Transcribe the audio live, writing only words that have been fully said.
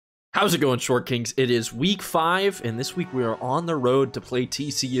How's it going, Short Kings? It is week 5, and this week we are on the road to play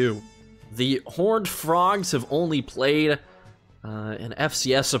TCU. The Horned Frogs have only played an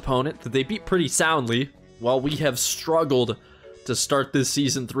FCS opponent that they beat pretty soundly, while we have struggled to start this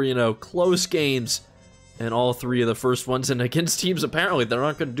season 3-0. Close games in all 3 of the first ones, and against teams apparently they're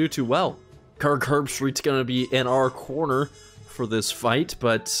not going to do too well. Kirk Herbstreit's going to be in our corner for this fight,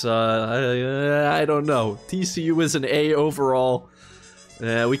 but I don't know. TCU is an A overall.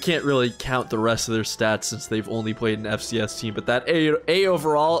 We can't really count the rest of their stats since they've only played an FCS team, but that A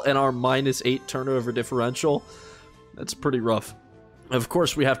overall and our -8 turnover differential, that's pretty rough. Of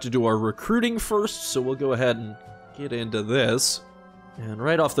course, we have to do our recruiting first, so we'll go ahead and get into this. And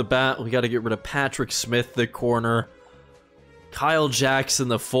right off the bat, we got to get rid of Patrick Smith, the corner, Kyle Jackson,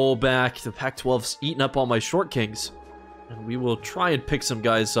 the fullback. The Pac-12's eating up all my Short Kings, and we will try and pick some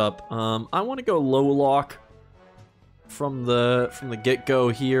guys up. I want to go low lock from the get-go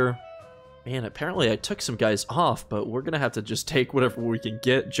here. Man, apparently I took some guys off, but we're gonna have to just take whatever we can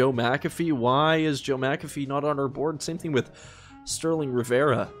get. Joe McAfee, why is Joe McAfee not on our board? Same thing with Sterling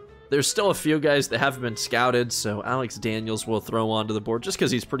Rivera. There's still a few guys that haven't been scouted, so Alex Daniels will throw onto the board just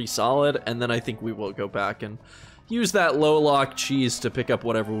because he's pretty solid, and then I think we will go back and use that low lock cheese to pick up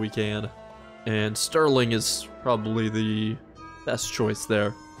whatever we can. And Sterling is probably the best choice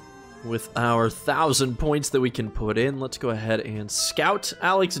there. With our 1,000 points that we can put in, let's go ahead and scout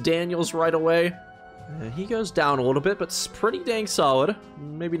Alex Daniels right away. He goes down a little bit, but it's pretty dang solid.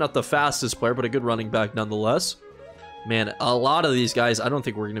 Maybe not the fastest player, but a good running back nonetheless. Man, a lot of these guys I don't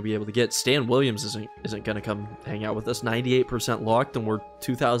think we're going to be able to get. Stan Williams isn't going to come hang out with us. 98% locked, and we're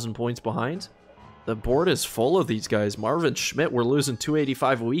 2,000 points behind. The board is full of these guys. Marvin Schmidt, we're losing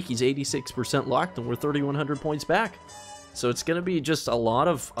 285 a week. He's 86% locked, and we're 3,100 points back. So it's going to be just a lot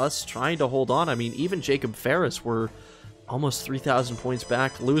of us trying to hold on. I mean, even Jacob Ferris, we're almost 3,000 points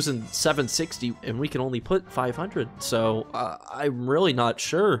back, losing 760, and we can only put 500. So I'm really not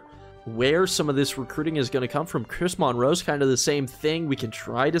sure where some of this recruiting is going to come from. Chris Monroe's kind of the same thing. We can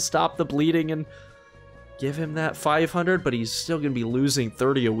try to stop the bleeding and give him that 500, but he's still going to be losing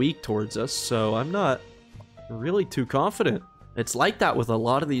 30 a week towards us. So I'm not really too confident. It's like that with a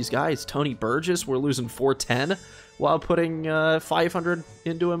lot of these guys. Tony Burgess, we're losing 410 while putting 500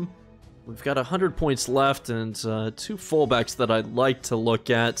 into him. We've got 100 points left and 2 fullbacks that I'd like to look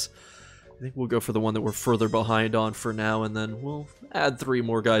at. I think we'll go for the one that we're further behind on for now, and then we'll add 3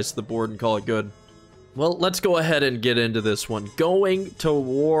 more guys to the board and call it good. Well, let's go ahead and get into this one. Going to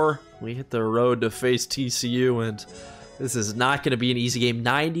war. We hit the road to face TCU, and this is not going to be an easy game.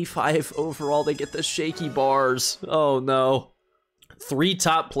 95 overall. They get the shaky bars. Oh, no. 3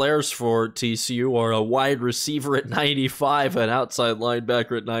 top players for TCU are a wide receiver at 95, an outside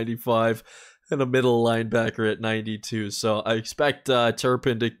linebacker at 95, and a middle linebacker at 92. So I expect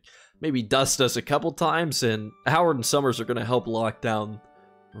Turpin to maybe dust us a couple times, and Howard and Summers are going to help lock down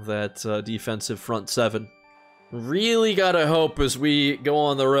that defensive front 7. Really got to hope as we go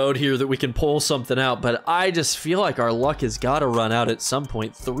on the road here that we can pull something out, but I just feel like our luck has got to run out at some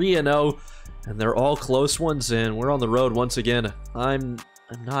point. 3-0. And they're all close ones, and we're on the road once again. I'm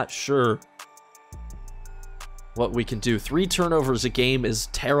not sure what we can do. 3 turnovers a game is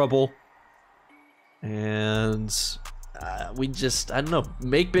terrible. And we just, I don't know,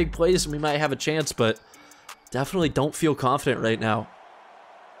 make big plays and we might have a chance, but definitely don't feel confident right now.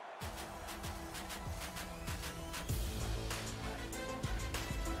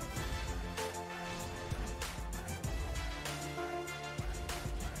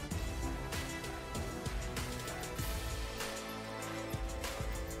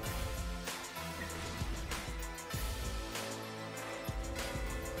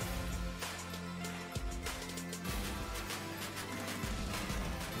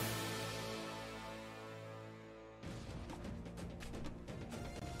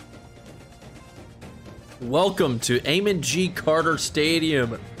 Welcome to Amon G. Carter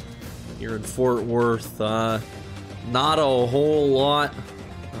Stadium here in Fort Worth. Not a whole lot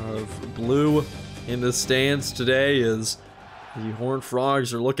of blue in the stands today as the Horned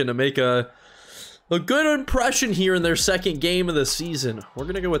Frogs are looking to make a good impression here in their second game of the season. We're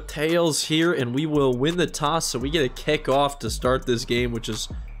going to go with tails here, and we will win the toss, so we get a kickoff to start this game, which is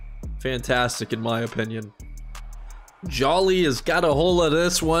fantastic in my opinion. Jolly has got a hold of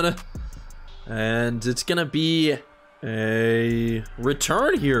this one. And it's going to be a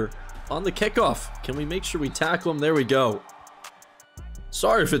return here on the kickoff. Can we make sure we tackle him? There we go.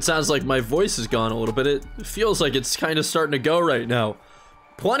 Sorry if it sounds like my voice has gone a little bit. It feels like it's kind of starting to go right now.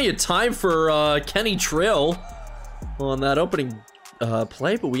 Plenty of time for Kenny Trill on that opening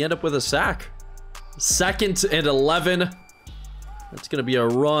play, but we end up with a sack. 2nd and 11. That's going to be a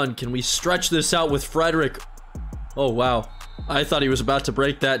run. Can we stretch this out with Frederick? Oh, wow. I thought he was about to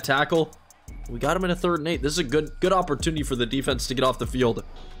break that tackle. We got him in a 3rd and 8. This is a good opportunity for the defense to get off the field.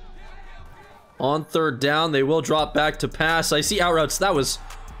 On 3rd down, they will drop back to pass. I see out routes. That was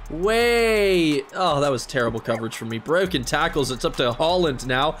way... Oh, that was terrible coverage from me. Broken tackles. It's up to Holland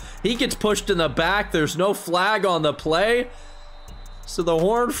now. He gets pushed in the back. There's no flag on the play. So the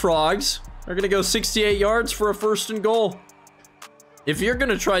Horned Frogs are going to go 68 yards for a 1st and goal. If you're going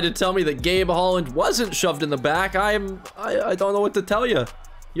to try to tell me that Gabe Holland wasn't shoved in the back, I don't know what to tell you.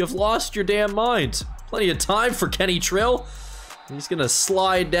 You've lost your damn mind. Plenty of time for Kenny Trill. He's going to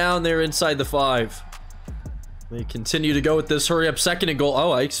slide down there inside the 5. They continue to go with this hurry up 2nd and goal.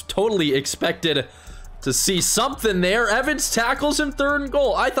 Oh, I totally expected to see something there. Evans tackles him 3rd and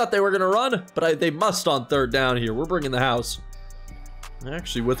goal. I thought they were going to run, but they must on 3rd down here. We're bringing the house.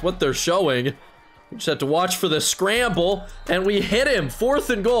 Actually, with what they're showing, we just have to watch for the scramble, and we hit him. 4th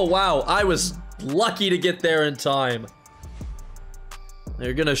and goal. Wow, I was lucky to get there in time.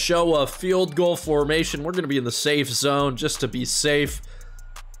 They're going to show a field goal formation. We're going to be in the safe zone just to be safe.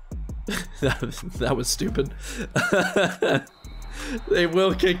 That was stupid. They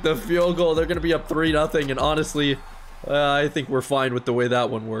will kick the field goal. They're going to be up 3-0, and honestly, I think we're fine with the way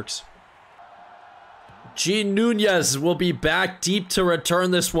that one works. Gene Nunez will be back deep to return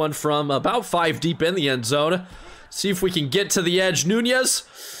this one from about 5 deep in the end zone. See if we can get to the edge.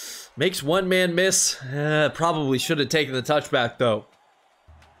 Nunez makes one man miss. Probably should have taken the touchback, though.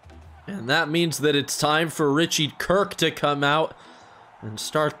 And that means that it's time for Richie Kirk to come out and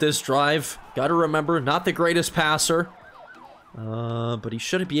start this drive. Got to remember, not the greatest passer. But he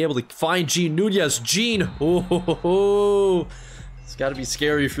shouldn't be able to find Gene Nunez. Gene! Oh, it's got to be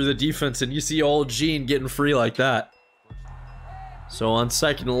scary for the defense, and you see old Gene getting free like that. So on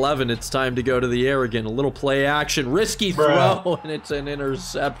 2nd and 11, it's time to go to the air again. A little play action. Risky throw, and it's an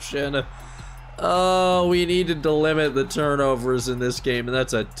interception. Oh, we needed to limit the turnovers in this game, and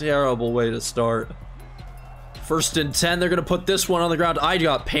that's a terrible way to start. 1st and 10, they're going to put this one on the ground. I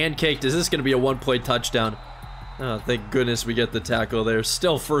got pancaked. Is this going to be a 1-play touchdown? Oh, thank goodness we get the tackle there.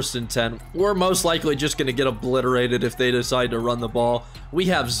 Still 1st and 10. We're most likely just going to get obliterated if they decide to run the ball. We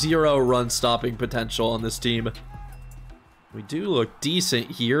have 0 run-stopping potential on this team. We do look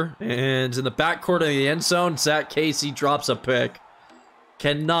decent here. And in the backcourt of the end zone, Zach Casey drops a pick.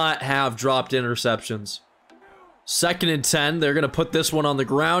 Cannot have dropped interceptions. 2nd and 10, they're going to put this one on the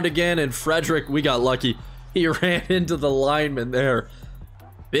ground again, and Frederick, we got lucky. He ran into the lineman there.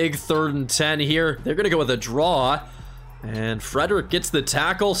 Big 3rd and 10 here. They're going to go with a draw, and Frederick gets the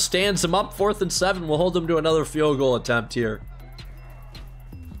tackle, stands him up. 4th and 7, we'll hold him to another field goal attempt here.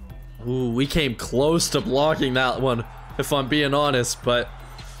 Ooh, we came close to blocking that one, if I'm being honest, but...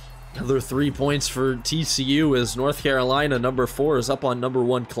 Another 3 points for TCU as North Carolina, number 4, is up on number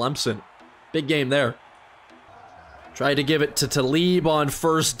 1, Clemson. Big game there. Tried to give it to Talib on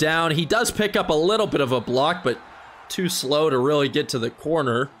 1st down. He does pick up a little bit of a block, but too slow to really get to the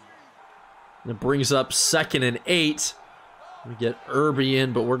corner. And it brings up 2nd and 8. We get Irby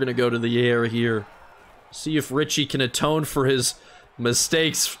in, but we're going to go to the air here. See if Richie can atone for his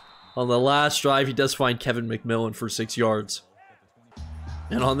mistakes on the last drive. He does find Kevin McMillan for 6 yards.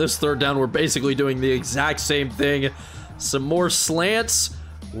 And on this 3rd down, we're basically doing the exact same thing. Some more slants.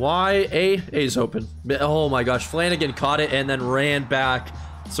 A's open. Oh my gosh, Flanagan caught it and then ran back.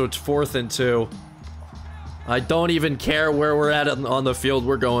 So it's 4th and 2. I don't even care where we're at on the field.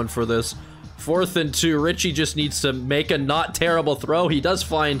 We're going for this. 4th and 2. Richie just needs to make a not terrible throw. He does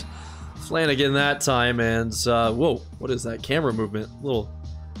find Flanagan that time. And, whoa, what is that camera movement? Little...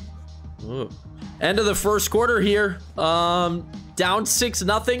 Whoa. End of the 1st quarter here. Down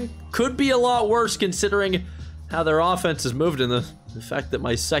 6-0. Could be a lot worse considering how their offense has moved and the fact that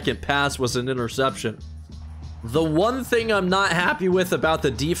my 2nd pass was an interception. The one thing I'm not happy with about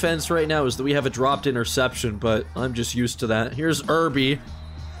the defense right now is that we have a dropped interception, but I'm just used to that. Here's Irby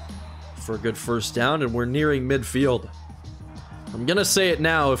for a good 1st down, and we're nearing midfield. I'm going to say it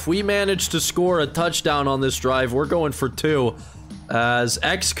now. If we manage to score a touchdown on this drive, we're going for 2. As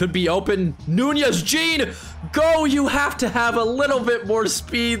X could be open. Nunez, Gene, go! You have to have a little bit more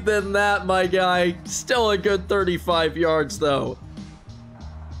speed than that, my guy. Still a good 35 yards, though.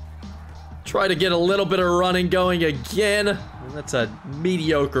 Try to get a little bit of running going again. And that's a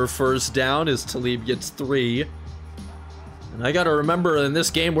mediocre 1st down as Talib gets 3. And I gotta remember, in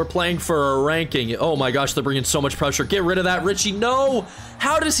this game, we're playing for a ranking. Oh my gosh, they're bringing so much pressure. Get rid of that, Richie. No!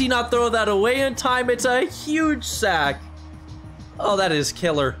 How does he not throw that away in time? It's a huge sack. Oh, that is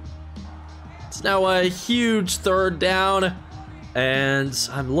killer. It's now a huge 3rd down. And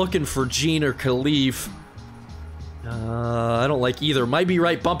I'm looking for Gene or Khalif. I don't like either. Might be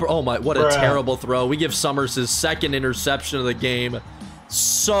right. Bumper. Oh my, what a terrible throw. We give Summers his second interception of the game.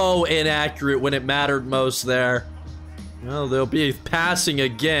 So inaccurate when it mattered most there. Well, they'll be passing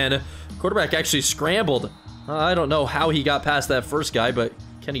again. Quarterback actually scrambled. I don't know how he got past that first guy, but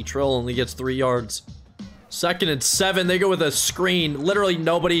Kenny Trill only gets 3 yards. 2nd and 7. They go with a screen. Literally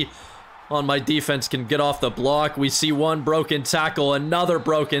nobody on my defense can get off the block. We see one broken tackle, another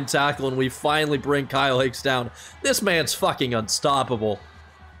broken tackle, and we finally bring Kyle Hicks down. This man's fucking unstoppable.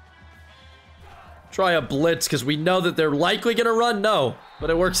 Try a blitz because we know that they're likely going to run. No, but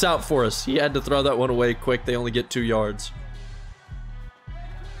it works out for us. He had to throw that one away quick. They only get 2 yards.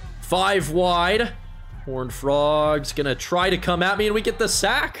 5 wide. Horned Frogs going to try to come at me, and we get the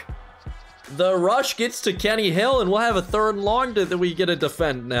sack. The rush gets to Kenny Hill, and we'll have a 3rd and long that we get to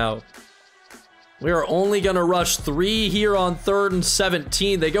defend now. We are only going to rush 3 here on 3rd and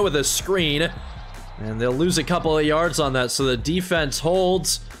 17. They go with a screen, and they'll lose a couple of yards on that, so the defense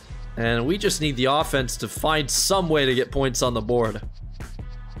holds, and we just need the offense to find some way to get points on the board.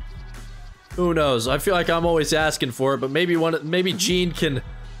 Who knows? I feel like I'm always asking for it, but maybe Gene can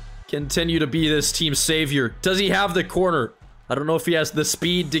continue to be this team's savior. Does he have the corner? I don't know if he has the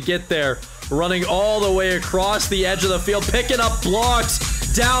speed to get there. Running all the way across the edge of the field, picking up blocks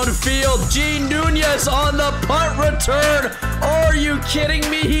downfield. Gene Nunez on the punt return. Are you kidding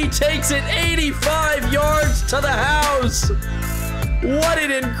me? He takes it 85 yards to the house. What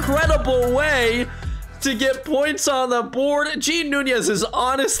an incredible way to get points on the board. Gene Nunez is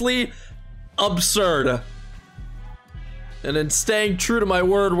honestly absurd. And then staying true to my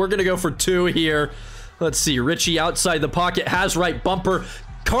word, we're going to go for 2 here. Let's see. Richie outside the pocket has right bumper.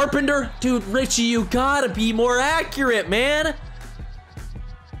 Carpenter? Dude, Richie, you gotta be more accurate, man.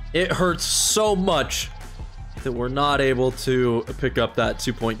 It hurts so much that we're not able to pick up that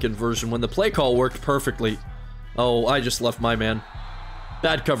 2-point conversion when the play call worked perfectly. Oh, I just left my man.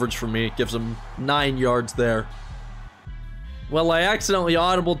 Bad coverage for me. Gives him 9 yards there. Well, I accidentally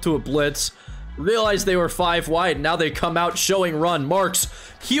audibled to a blitz. Realized they were 5 wide. Now they come out showing run. Marks,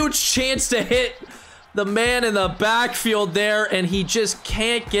 huge chance to hit the man in the backfield there, and he just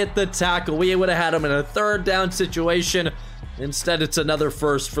can't get the tackle. We would have had him in a 3rd down situation. Instead, it's another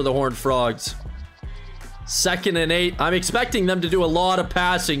first for the Horned Frogs. 2nd and 8. I'm expecting them to do a lot of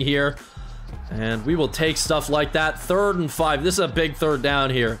passing here, and we will take stuff like that. 3rd and 5. This is a big 3rd down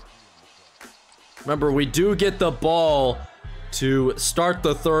here. Remember, we do get the ball to start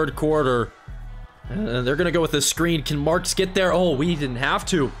the 3rd quarter, and they're going to go with the screen. Can Marks get there? Oh, we didn't have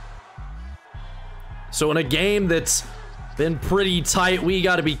to. So in a game that's been pretty tight, we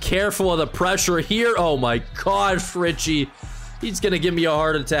got to be careful of the pressure here. Oh my gosh, Richie. He's going to give me a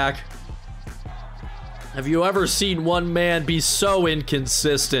heart attack. Have you ever seen one man be so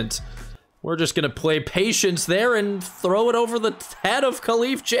inconsistent? We're just going to play patience there and throw it over the head of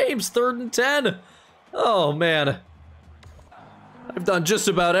Khalif James. 3rd and 10. Oh man. I've done just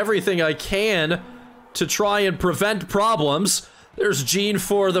about everything I can to try and prevent problems. There's Gene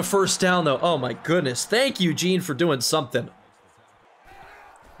for the 1st down, though. Oh, my goodness. Thank you, Gene, for doing something.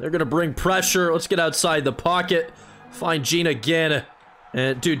 They're going to bring pressure. Let's get outside the pocket. Find Gene again.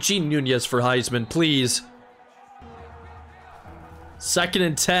 And, dude, Gene Nunez for Heisman, please. 2nd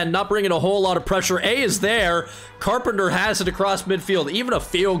and 10. Not bringing a whole lot of pressure. A is there. Carpenter has it across midfield. Even a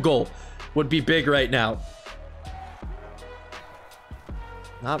field goal would be big right now.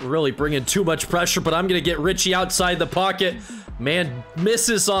 Not really bringing too much pressure, but I'm going to get Richie outside the pocket. Man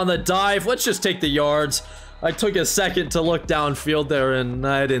misses on the dive. Let's just take the yards. I took a second to look downfield there, and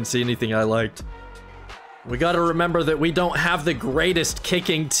I didn't see anything I liked. We got to remember that we don't have the greatest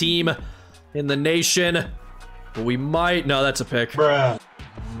kicking team in the nation, but we might... No, that's a pick. Bruh.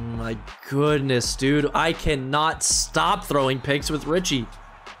 My goodness, dude. I cannot stop throwing picks with Richie.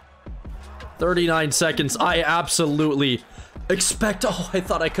 39 seconds. I absolutely... expect... Oh, I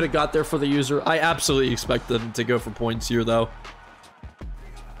thought I could have got there for the user. I absolutely expect them to go for points here, though.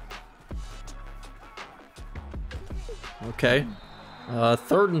 Okay.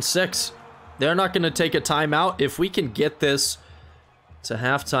 3rd and 6. They're not going to take a timeout. If we can get this to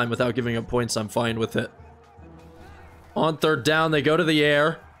halftime without giving up points, I'm fine with it. On 3rd down, they go to the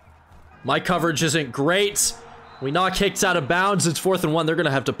air. My coverage isn't great. We knock Hicks out of bounds. It's 4th and 1. They're going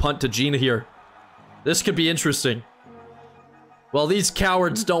to have to punt to Gene here. This could be interesting. Well, these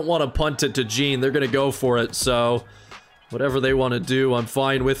cowards don't want to punt it to Gene. They're going to go for it, so whatever they want to do, I'm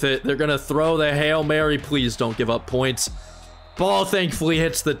fine with it. They're going to throw the Hail Mary. Please don't give up points. Ball thankfully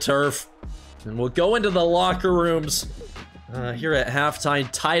hits the turf. And we'll go into the locker rooms here at halftime,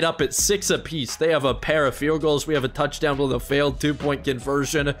 tied up at 6 apiece. They have a pair of field goals. We have a touchdown with a failed 2-point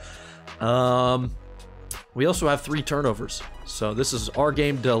conversion. We also have 3 turnovers. So this is our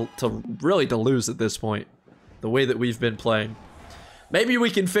game to really lose at this point. The way that we've been playing. Maybe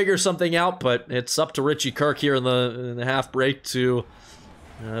we can figure something out, but it's up to Richie Kirk here in the half break to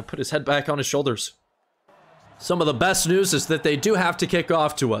put his head back on his shoulders. Some of the best news is that they do have to kick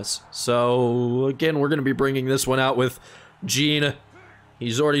off to us. So, again, we're going to be bringing this one out with Gene.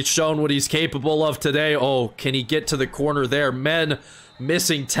 He's already shown what he's capable of today. Oh, can he get to the corner there? Men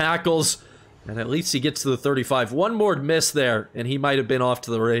missing tackles. And at least he gets to the 35. One more miss there, and he might have been off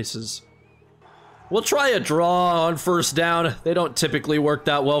to the races. We'll try a draw on first down. They don't typically work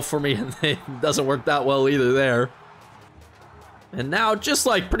that well for me, and it doesn't work that well either there. And now, just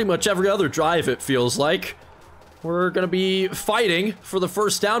like pretty much every other drive, it feels like, we're going to be fighting for the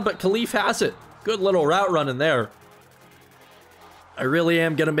first down, but Khalif has it. Good little route running there. I really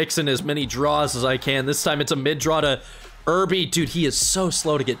am going to mix in as many draws as I can. This time it's a mid-draw to Irby. Dude, he is so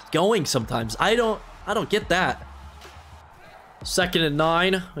slow to get going sometimes. I don't get that. 2nd and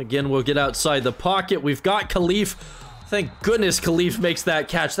 9. Again, we'll get outside the pocket. We've got Khalif. Thank goodness Khalif makes that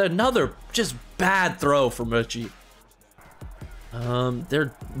catch. That another just bad throw from Richie.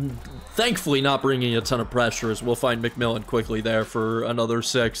 They're thankfully not bringing a ton of pressure, as we'll find McMillan quickly there for another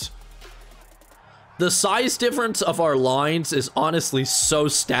 6. The size difference of our lines is honestly so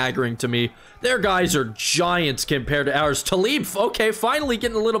staggering to me. Their guys are giants compared to ours. Talib, okay, finally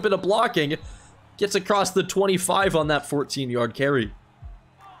getting a little bit of blocking. Gets across the 25 on that 14-yard carry.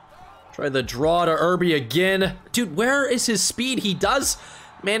 Try the draw to Irby again. Dude, where is his speed? He does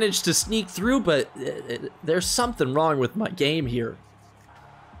manage to sneak through, but there's something wrong with my game here.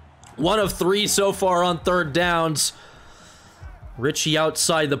 1 of 3 so far on 3rd downs. Richie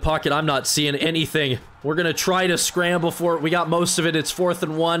outside the pocket. I'm not seeing anything. We're going to try to scramble for it. We got most of it. It's 4th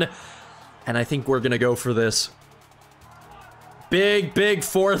and 1. And I think we're going to go for this. Big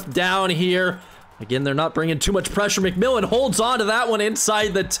 4th down here. Again, they're not bringing too much pressure. McMillan holds on to that one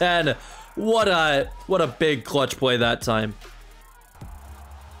inside the 10. What a big clutch play that time.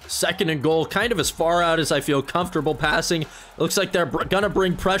 2nd and goal, kind of as far out as I feel comfortable passing. Looks like they're gonna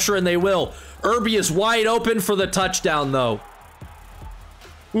bring pressure, and they will. Irby is wide open for the touchdown, though.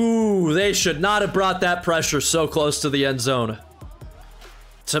 Ooh, they should not have brought that pressure so close to the end zone.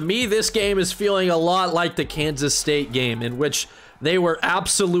 To me, this game is feeling a lot like the Kansas State game, in which they were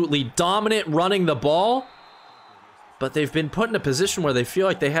absolutely dominant running the ball, but they've been put in a position where they feel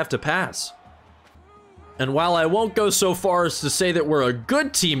like they have to pass. And while I won't go so far as to say that we're a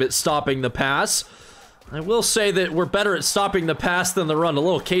good team at stopping the pass, I will say that we're better at stopping the pass than the run. A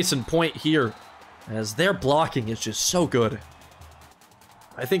little case in point here, as their blocking is just so good.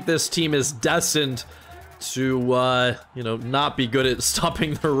 I think this team is destined to, not be good at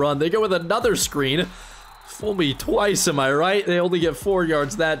stopping the run. They go with another screen. Fool me twice, am I right? They only get 4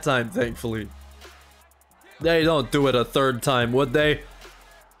 yards that time, thankfully. They don't do it a 3rd time, would they?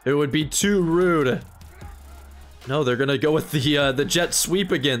 It would be too rude. No, they're gonna go with the jet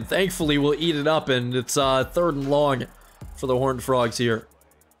sweep again. Thankfully, we'll eat it up, and it's 3rd and long for the Horned Frogs here.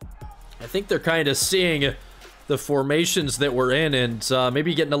 I think they're kind of seeing the formations that we're in, and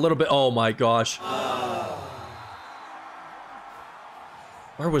maybe getting a little bit... Oh my gosh.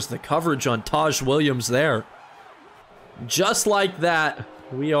 Where was the coverage on Taj Williams there? Just like that,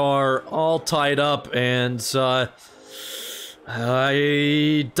 we are all tied up, and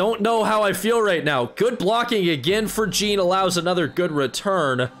I don't know how I feel right now. Good blocking again for Gene, allows another good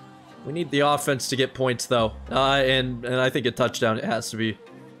return. We need the offense to get points, though, and I think a touchdown it has to be.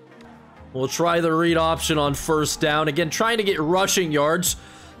 We'll try the read option on 1st down. Again, trying to get rushing yards.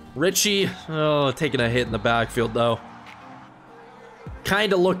 Richie, taking a hit in the backfield, though.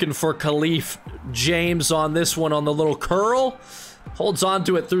 Kind of looking for Khalif James on this one on the little curl. Holds on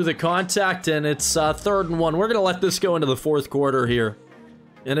to it through the contact, and it's 3rd and 1. We're going to let this go into the 4th quarter here.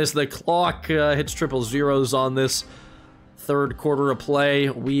 And as the clock hits triple zeros on this 3rd quarter of play,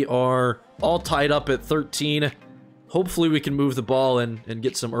 we are all tied up at 13. Hopefully we can move the ball and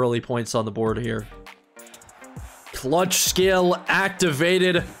get some early points on the board here. Clutch skill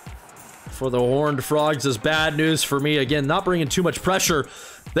activated for the Horned Frogs is bad news for me. Again, not bringing too much pressure.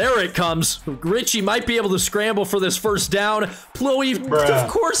 There it comes. Richie might be able to scramble for this 1st down. Ploy, of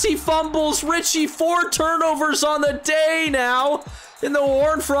course he fumbles. Richie, 4 turnovers on the day now. And the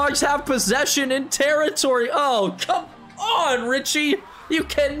Horned Frogs have possession in territory. Oh, come on, Richie. You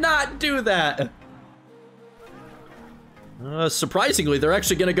cannot do that. Surprisingly, they're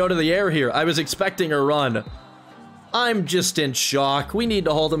actually going to go to the air here. I was expecting a run. I'm just in shock. We need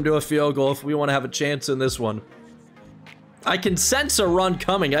to hold them to a field goal if we want to have a chance in this one. I can sense a run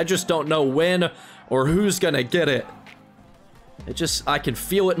coming. I just don't know when or who's going to get it. I can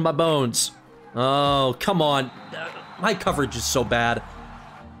feel it in my bones. Oh, come on. My coverage is so bad.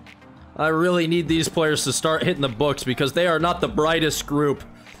 I really need these players to start hitting the books because they are not the brightest group.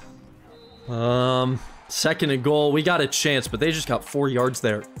 Second and goal. We got a chance, but they just got 4 yards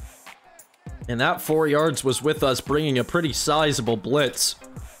there. And that 4 yards was with us bringing a pretty sizable blitz.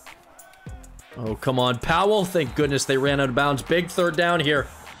 Oh, come on. Powell. Thank goodness they ran out of bounds. Big third down here.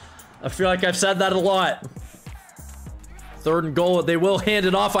 I feel like I've said that a lot. Third and goal. They will hand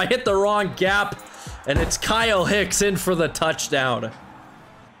it off. I hit the wrong gap. And it's Kyle Hicks in for the touchdown.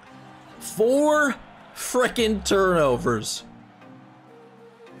 4 frickin' turnovers.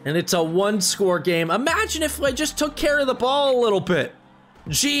 And it's a 1-score game. Imagine if I just took care of the ball a little bit.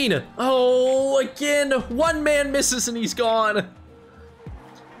 Gene. Oh, again. One man misses and he's gone.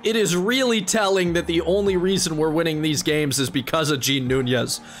 It is really telling that the only reason we're winning these games is because of Gene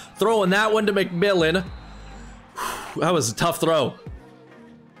Nunez. Throwing that one to McMillan. That was a tough throw.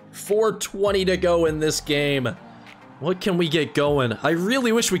 4:20 to go in this game. What can we get going? I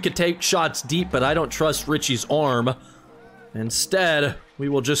really wish we could take shots deep, but I don't trust Richie's arm. Instead, we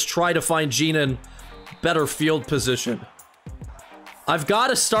will just try to find Gene in better field position. I've got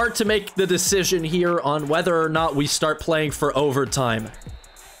to start to make the decision here on whether or not we start playing for overtime.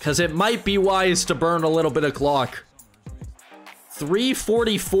 Because it might be wise to burn a little bit of clock.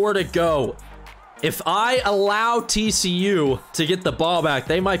 3:44 to go. If I allow TCU to get the ball back,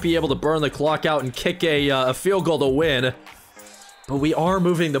 they might be able to burn the clock out and kick a field goal to win. But we are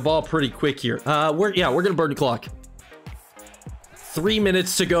moving the ball pretty quick here. We're gonna burn the clock. 3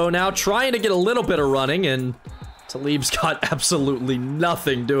 minutes to go now, trying to get a little bit of running, and Talib's got absolutely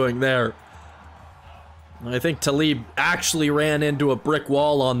nothing doing there. I think Talib actually ran into a brick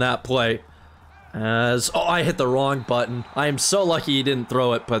wall on that play. Oh, I hit the wrong button. I am so lucky he didn't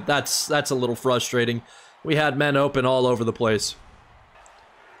throw it, but that's a little frustrating. We had men open all over the place.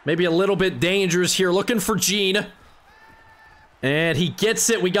 Maybe a little bit dangerous here, looking for Gene. And he gets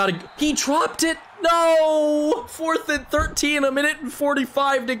it. He dropped it. No! 4th and 13,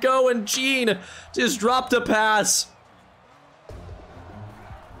 1:45 to go, and Gene just dropped a pass.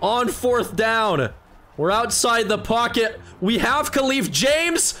 On 4th down. We're outside the pocket. We have Khalif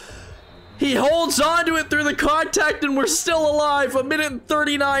James. He holds on to it through the contact, and we're still alive.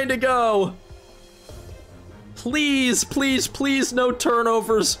 1:39 to go. Please, please, please, no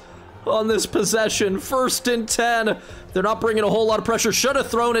turnovers on this possession. 1st and 10. They're not bringing a whole lot of pressure. Should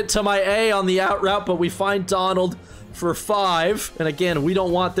have thrown it to my A on the out route, but we find Donald for 5. And again, we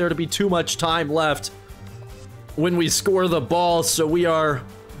don't want there to be too much time left when we score the ball, so we are,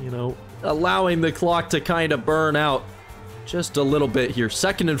 allowing the clock to kind of burn out just a little bit here.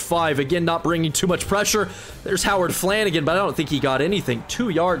 2nd and 5. Again, not bringing too much pressure. There's Howard Flanagan, but I don't think he got anything. 2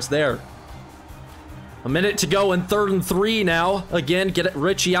 yards there. A minute to go and 3rd and 3 now. Again, get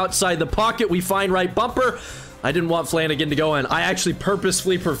Richie outside the pocket. We find right bumper. I didn't want Flanagan to go in. I actually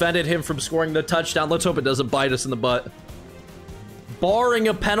purposefully prevented him from scoring the touchdown. Let's hope it doesn't bite us in the butt. Barring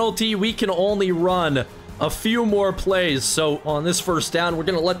a penalty, we can only run a few more plays. So on this 1st down, we're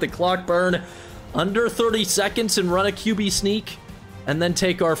going to let the clock burn under 30 seconds and run a QB sneak and then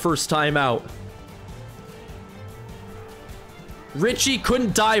take our first time out. Richie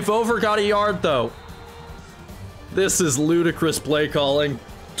couldn't dive over, got a yard though. This is ludicrous play calling.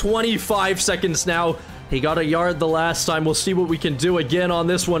 25 seconds now. He got a yard the last time. We'll see what we can do again on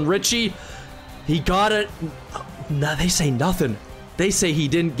this one. Richie, he got it. No, they say nothing. They say he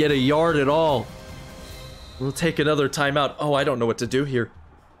didn't get a yard at all. We'll take another timeout. Oh, I don't know what to do here.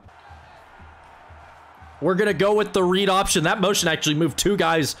 We're going to go with the read option. That motion actually moved 2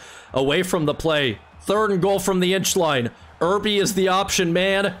 guys away from the play. 3rd and goal from the inch line. Irby is the option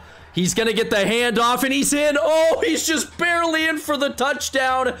man. He's going to get the handoff, and he's in. Oh, he's just barely in for the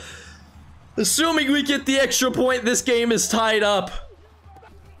touchdown. Assuming we get the extra point, this game is tied up.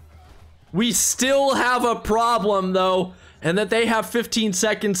 We still have a problem, though, and that they have 15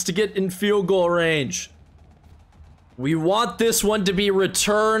 seconds to get in field goal range. We want this one to be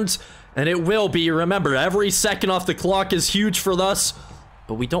returned, and it will be. Remember, every second off the clock is huge for us,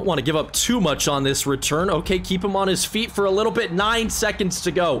 but we don't want to give up too much on this return. Okay, keep him on his feet for a little bit. 9 seconds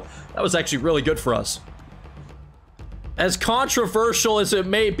to go. That was actually really good for us. As controversial as it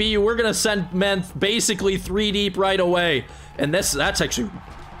may be, we're going to send men basically 3 deep right away. And that's actually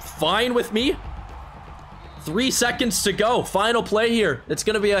fine with me. 3 seconds to go. Final play here. It's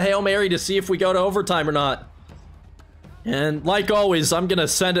going to be a Hail Mary to see if we go to overtime or not. And like always, I'm going to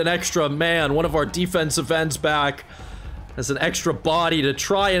send an extra man, one of our defensive ends back, as an extra body to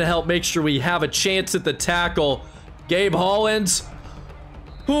try and help make sure we have a chance at the tackle. Gabe Hollins.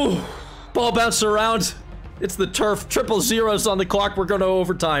 Whew. Ball bounced around. It's the turf. Triple zeros on the clock. We're going to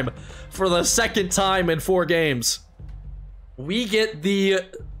overtime for the second time in 4 games. We get the,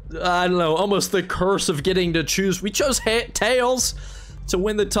 I don't know, almost the curse of getting to choose. We chose tails to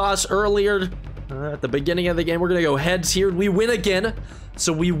win the toss earlier at the beginning of the game. We're going to go heads here. We win again,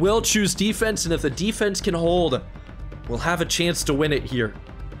 so we will choose defense, and if the defense can hold, we'll have a chance to win it here.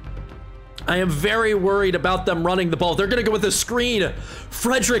 I am very worried about them running the ball. They're going to go with a screen.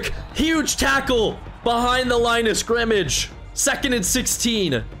 Frederick, huge tackle behind the line of scrimmage. 2nd and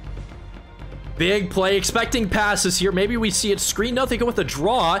 16. Big play, expecting passes here. Maybe we see it screen. No, they go with a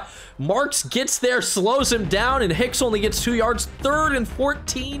draw. Marks gets there, slows him down, and Hicks only gets 2 yards. 3rd and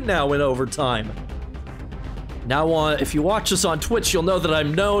 14 now in overtime. Now, if you watch us on Twitch, you'll know that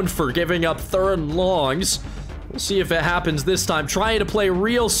I'm known for giving up 3rd and longs. We'll see if it happens this time. Trying to play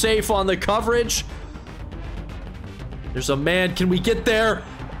real safe on the coverage. There's a man. Can we get there?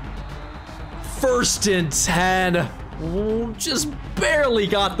 1st and 10. Just barely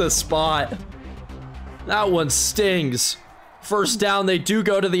got the spot. That one stings. 1st down, they do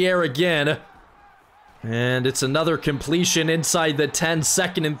go to the air again. And it's another completion inside the 10,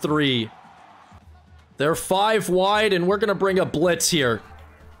 2nd and 3. They're 5 wide, and we're going to bring a blitz here.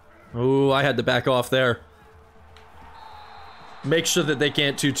 Ooh, I had to back off there. Make sure that they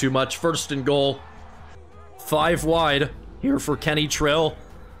can't do too much. 1st and goal. 5 wide here for Kenny Trill.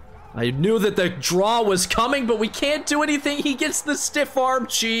 I knew that the draw was coming, but we can't do anything. He gets the stiff arm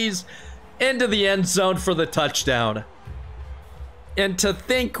cheese into the end zone for the touchdown. And to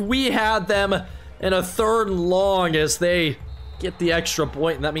think we had them in a 3rd and long as they get the extra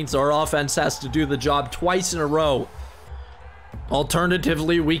point, and that means our offense has to do the job twice in a row.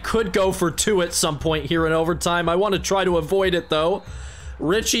 Alternatively, we could go for 2 at some point here in overtime. I want to try to avoid it, though.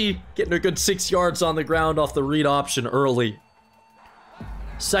 Richie getting a good 6 yards on the ground off the read option early.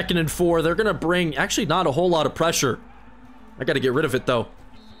 2nd and 4. They're going to bring, actually, not a whole lot of pressure. I got to get rid of it, though.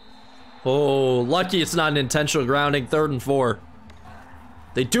 Oh, lucky it's not an intentional grounding. 3rd and 4.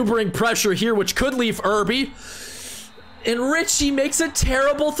 They do bring pressure here, which could leave Irby. And Richie makes a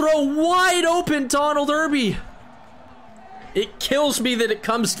terrible throw. Wide open, Donald Irby. It kills me that it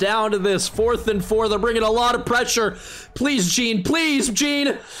comes down to this. 4th and 4. They're bringing a lot of pressure. Please, Gene. Please,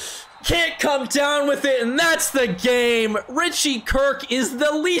 Gene. Can't come down with it, and that's the game. Richie Kirk is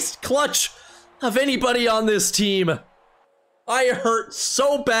the least clutch of anybody on this team. I hurt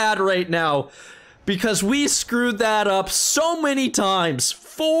so bad right now because we screwed that up so many times.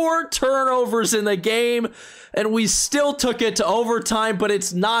 4 turnovers in the game, and we still took it to overtime, but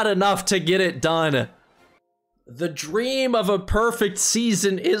it's not enough to get it done. The dream of a perfect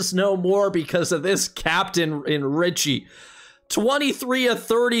season is no more because of this captain in Richie. 23 of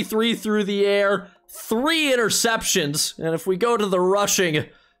 33 through the air, 3 interceptions, and if we go to the rushing,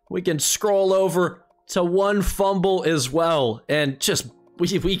 we can scroll over to 1 fumble as well, and just,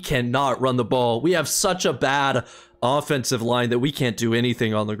 we cannot run the ball. We have such a bad offensive line that we can't do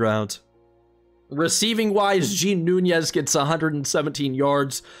anything on the ground. Receiving-wise, Gene Nunez gets 117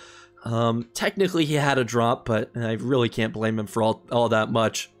 yards. Technically he had a drop, but I really can't blame him for all that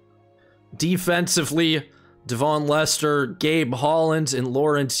much. Defensively, Devon Lester, Gabe Hollins, and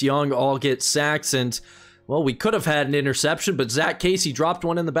Lawrence Young all get sacks, and, well, we could have had an interception, but Zach Casey dropped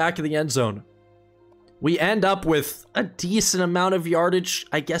one in the back of the end zone. We end up with a decent amount of yardage,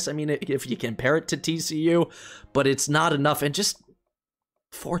 I guess. I mean, if you compare it to TCU, but it's not enough, and just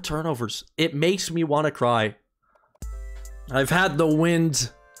 4 turnovers. It makes me want to cry. I've had the wind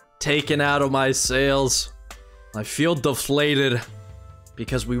taken out of my sails. I feel deflated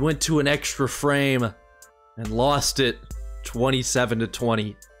because we went to an extra frame and lost it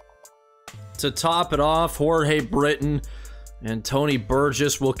 27-20. To top it off, Jorge Britton and Tony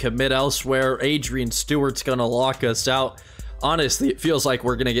Burgess will commit elsewhere. Adrian Stewart's gonna lock us out. Honestly, it feels like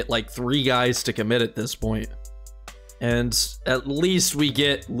we're gonna get like 3 guys to commit at this point. And at least we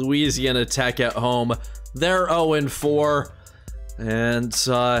get Louisiana Tech at home. They're 0-4. And,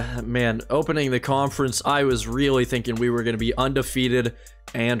 man, opening the conference, I was really thinking we were going to be undefeated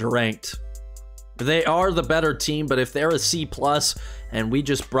and ranked. They are the better team, but if they're a C+ and we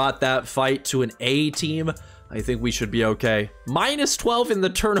just brought that fight to an A team, I think we should be okay. -12 in the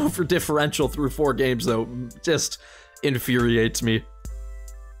turnover differential through 4 games, though, just infuriates me.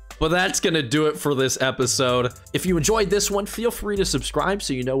 But that's going to do it for this episode. If you enjoyed this one, feel free to subscribe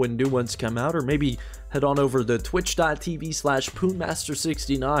so you know when new ones come out, or maybe head on over to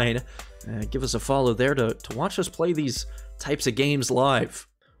twitch.tv/poonmaster69 and give us a follow there to watch us play these types of games live.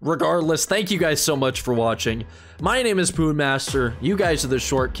 Regardless, thank you guys so much for watching. My name is Poonmaster. You guys are the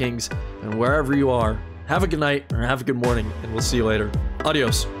Short Kings, and wherever you are, have a good night or have a good morning, and we'll see you later.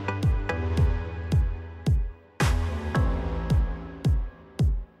 Adios.